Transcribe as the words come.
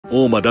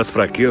Uma das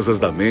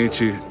fraquezas da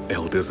mente é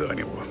o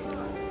desânimo.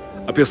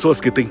 Há pessoas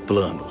que têm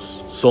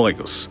planos,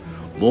 sonhos,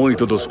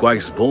 muitos dos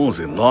quais bons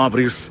e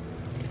nobres,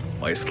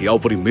 mas que ao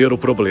primeiro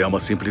problema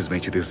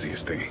simplesmente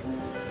desistem.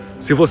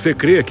 Se você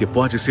crê que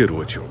pode ser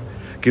útil,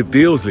 que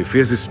Deus lhe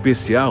fez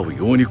especial e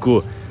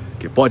único,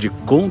 que pode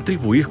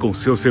contribuir com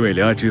seus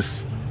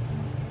semelhantes,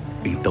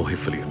 então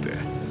reflita.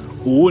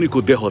 O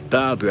único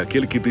derrotado é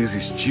aquele que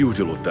desistiu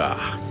de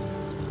lutar.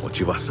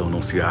 Motivação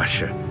não se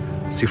acha,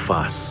 se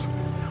faz.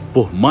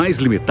 Por mais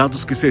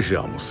limitados que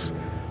sejamos,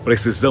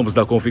 precisamos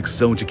da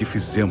convicção de que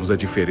fizemos a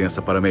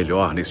diferença para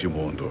melhor neste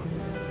mundo.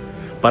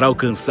 Para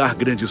alcançar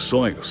grandes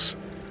sonhos,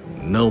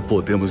 não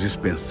podemos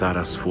dispensar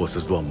as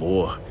forças do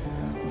amor,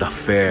 da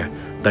fé,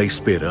 da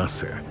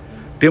esperança.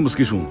 Temos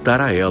que juntar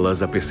a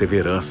elas a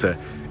perseverança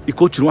e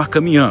continuar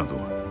caminhando.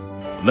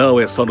 Não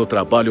é só no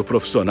trabalho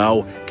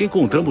profissional que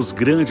encontramos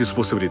grandes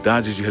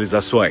possibilidades de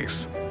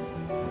realizações.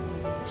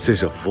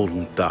 Seja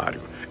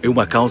voluntário em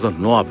uma causa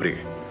nobre.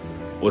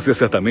 Você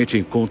certamente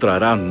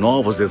encontrará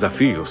novos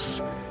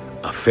desafios.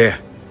 A fé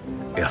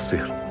é a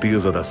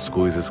certeza das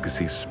coisas que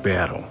se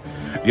esperam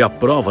e a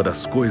prova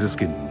das coisas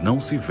que não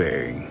se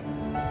veem.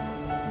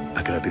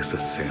 Agradeça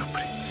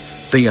sempre.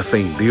 Tenha fé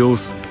em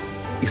Deus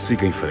e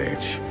siga em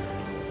frente.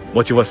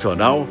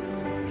 Motivacional,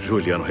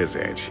 Juliano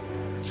Rezende.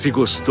 Se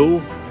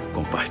gostou,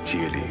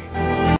 compartilhe.